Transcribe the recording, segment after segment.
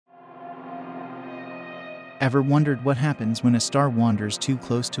Ever wondered what happens when a star wanders too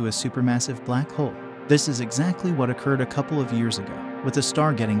close to a supermassive black hole? This is exactly what occurred a couple of years ago, with a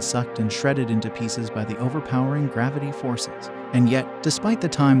star getting sucked and shredded into pieces by the overpowering gravity forces. And yet, despite the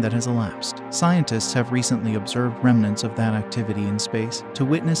time that has elapsed, scientists have recently observed remnants of that activity in space to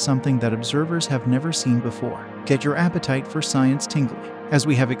witness something that observers have never seen before. Get your appetite for science tingling, as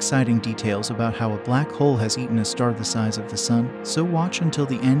we have exciting details about how a black hole has eaten a star the size of the Sun, so watch until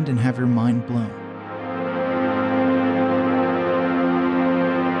the end and have your mind blown.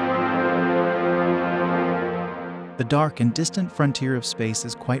 The dark and distant frontier of space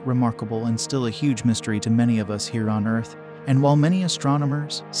is quite remarkable and still a huge mystery to many of us here on Earth. And while many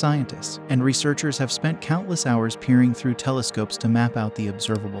astronomers, scientists, and researchers have spent countless hours peering through telescopes to map out the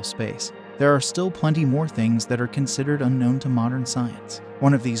observable space, there are still plenty more things that are considered unknown to modern science.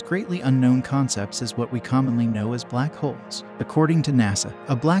 One of these greatly unknown concepts is what we commonly know as black holes. According to NASA,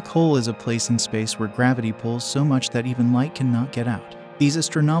 a black hole is a place in space where gravity pulls so much that even light cannot get out. These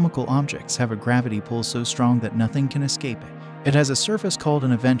astronomical objects have a gravity pull so strong that nothing can escape it. It has a surface called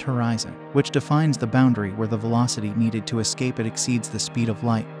an event horizon, which defines the boundary where the velocity needed to escape it exceeds the speed of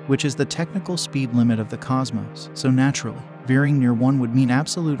light, which is the technical speed limit of the cosmos, so naturally, veering near one would mean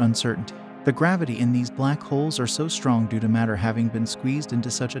absolute uncertainty. The gravity in these black holes are so strong due to matter having been squeezed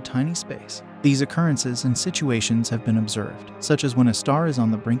into such a tiny space. These occurrences and situations have been observed, such as when a star is on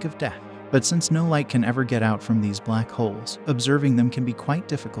the brink of death. But since no light can ever get out from these black holes, observing them can be quite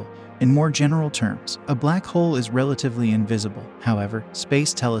difficult. In more general terms, a black hole is relatively invisible. However,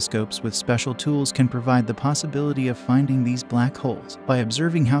 space telescopes with special tools can provide the possibility of finding these black holes by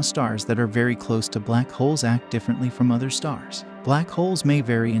observing how stars that are very close to black holes act differently from other stars. Black holes may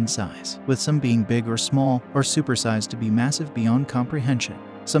vary in size, with some being big or small, or supersized to be massive beyond comprehension.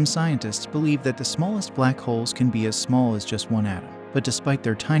 Some scientists believe that the smallest black holes can be as small as just one atom. But despite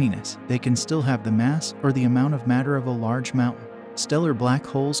their tininess, they can still have the mass or the amount of matter of a large mountain. Stellar black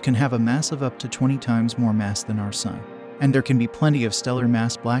holes can have a mass of up to 20 times more mass than our Sun. And there can be plenty of stellar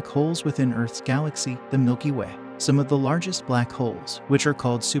mass black holes within Earth's galaxy, the Milky Way. Some of the largest black holes, which are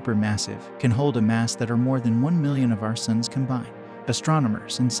called supermassive, can hold a mass that are more than 1 million of our suns combined.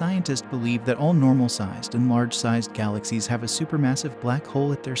 Astronomers and scientists believe that all normal-sized and large-sized galaxies have a supermassive black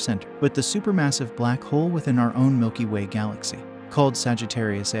hole at their center, with the supermassive black hole within our own Milky Way galaxy, called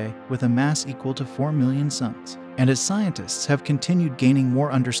Sagittarius A, with a mass equal to 4 million suns. And as scientists have continued gaining more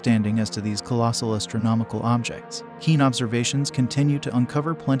understanding as to these colossal astronomical objects, keen observations continue to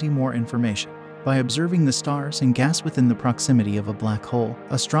uncover plenty more information. By observing the stars and gas within the proximity of a black hole,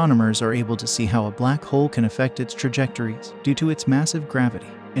 astronomers are able to see how a black hole can affect its trajectories due to its massive gravity.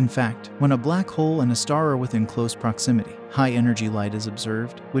 In fact, when a black hole and a star are within close proximity, high-energy light is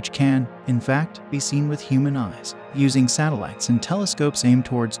observed, which can, in fact, be seen with human eyes. Using satellites and telescopes aimed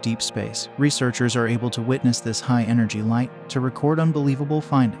towards deep space, researchers are able to witness this high-energy light to record unbelievable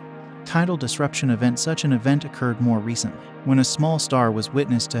findings. Tidal disruption event. Such an event occurred more recently, when a small star was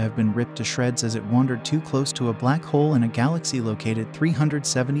witnessed to have been ripped to shreds as it wandered too close to a black hole in a galaxy located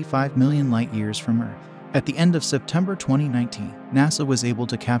 375 million light-years from Earth. At the end of September 2019, NASA was able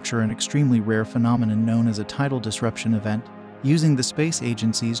to capture an extremely rare phenomenon known as a tidal disruption event, using the space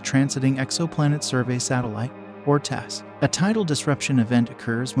agency's Transiting Exoplanet Survey Satellite, or TESS. A tidal disruption event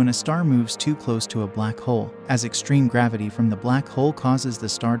occurs when a star moves too close to a black hole, as extreme gravity from the black hole causes the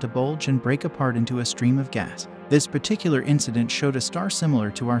star to bulge and break apart into a stream of gas. This particular incident showed a star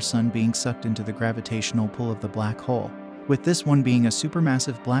similar to our Sun being sucked into the gravitational pull of the black hole, with this one being a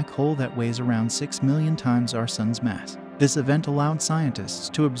supermassive black hole that weighs around 6 million times our Sun's mass. This event allowed scientists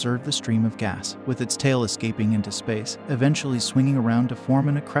to observe the stream of gas, with its tail escaping into space, eventually swinging around to form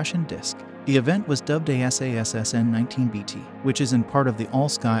an accretion disk. The event was dubbed a SASSN-19BT, which is in part of the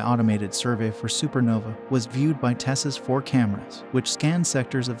All-Sky Automated Survey for Supernova, was viewed by TESS's 4 cameras, which scanned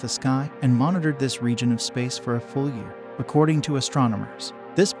sectors of the sky and monitored this region of space for a full year. According to astronomers,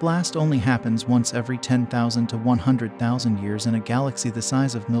 this blast only happens once every 10,000 to 100,000 years in a galaxy the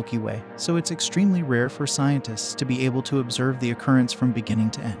size of Milky Way, so it's extremely rare for scientists to be able to observe the occurrence from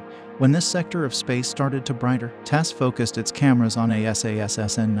beginning to end. When this sector of space started to brighten, TESS focused its cameras on a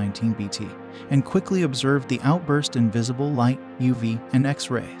SASSN-19BT and quickly observed the outburst in visible light, UV, and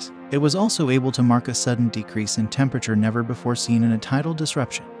X-rays. It was also able to mark a sudden decrease in temperature never before seen in a tidal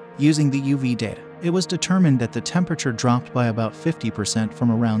disruption. Using the UV data, it was determined that the temperature dropped by about 50% from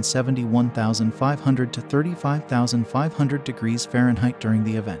around 71,500 to 35,500 degrees Fahrenheit during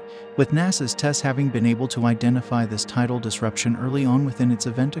the event, with NASA's TESS having been able to identify this tidal disruption early on within its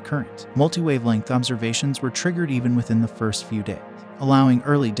event occurrence. Multi-wavelength observations were triggered even within the first few days. allowing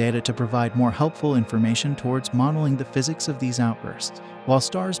early data to provide more helpful information towards modeling the physics of these outbursts. While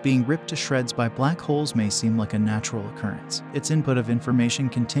stars being ripped to shreds by black holes may seem like a natural occurrence, its input of information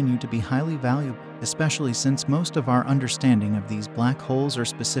continue to be highly valuable, especially since most of our understanding of these black holes are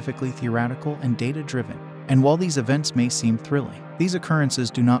specifically theoretical and data-driven. And while these events may seem thrilling, these occurrences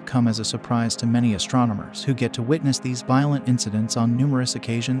do not come as a surprise to many astronomers who get to witness these violent incidents on numerous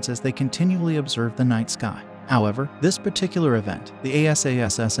occasions as they continually observe the night sky. However, this particular event, the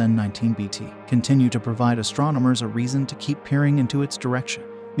ASAS SN19BT, continued to provide astronomers a reason to keep peering into its direction.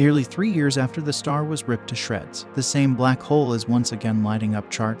 Nearly 3 years after the star was ripped to shreds, the same black hole is once again lighting up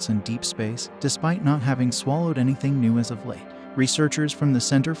charts in deep space, despite not having swallowed anything new as of late. Researchers from the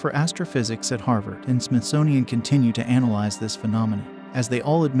Center for Astrophysics at Harvard and Smithsonian continue to analyze this phenomenon, as they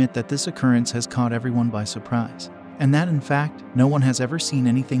all admit that this occurrence has caught everyone by surprise, and that in fact, no one has ever seen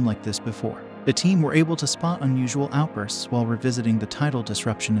anything like this before. The team were able to spot unusual outbursts while revisiting the tidal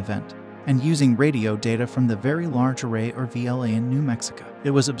disruption event, and using radio data from the Very Large Array or VLA in New Mexico.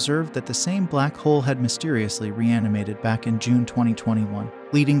 It was observed that the same black hole had mysteriously reanimated back in June 2021,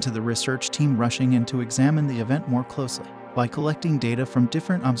 leading to the research team rushing in to examine the event more closely. By collecting data from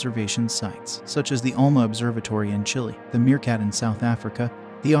different observation sites, such as the ALMA Observatory in Chile, the Meerkat in South Africa,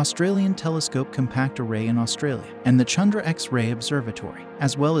 the Australian Telescope Compact Array in Australia, and the Chandra X-ray Observatory,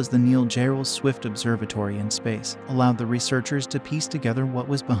 as well as the Neil Gehrels Swift Observatory in space, allowed the researchers to piece together what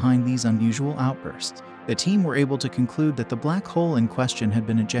was behind these unusual outbursts. The team were able to conclude that the black hole in question had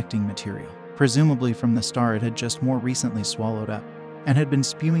been ejecting material, presumably from the star it had just more recently swallowed up, and had been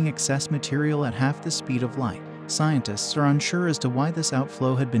spewing excess material at half the speed of light. Scientists are unsure as to why this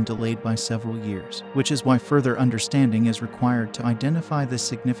outflow had been delayed by several years, which is why further understanding is required to identify this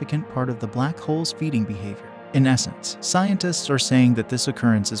significant part of the black hole's feeding behavior. In essence, scientists are saying that this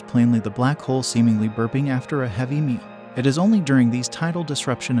occurrence is plainly the black hole seemingly burping after a heavy meal. It is only during these tidal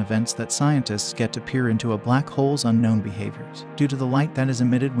disruption events that scientists get to peer into a black hole's unknown behaviors, due to the light that is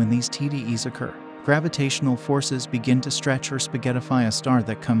emitted when these TDEs occur. Gravitational forces begin to stretch or spaghettify a star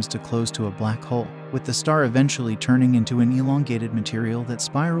that comes too close to a black hole, with the star eventually turning into an elongated material that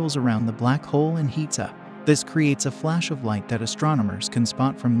spirals around the black hole and heats up. This creates a flash of light that astronomers can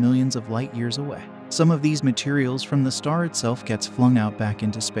spot from millions of light years away. Some of these materials from the star itself gets flung out back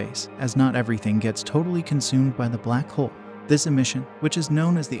into space, as not everything gets totally consumed by the black hole. This emission, which is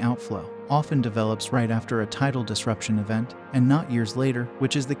known as the outflow, often develops right after a tidal disruption event, and not years later,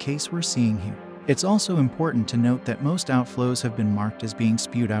 which is the case we're seeing here. It's also important to note that most outflows have been marked as being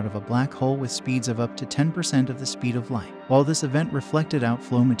spewed out of a black hole with speeds of up to 10% of the speed of light, while this event reflected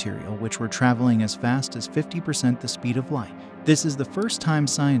outflow material which were traveling as fast as 50% the speed of light. This is the first time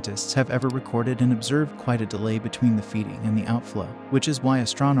scientists have ever recorded and observed quite a delay between the feeding and the outflow, which is why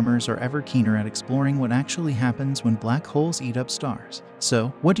astronomers are ever keener at exploring what actually happens when black holes eat up stars.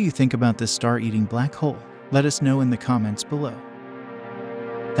 So, what do you think about this star-eating black hole? Let us know in the comments below.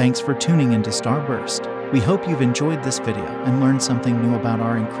 Thanks for tuning into StarBurst. We hope you've enjoyed this video and learned something new about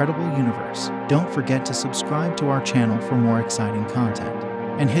our incredible universe. Don't forget to subscribe to our channel for more exciting content,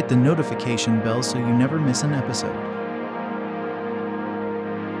 and hit the notification bell so you never miss an episode.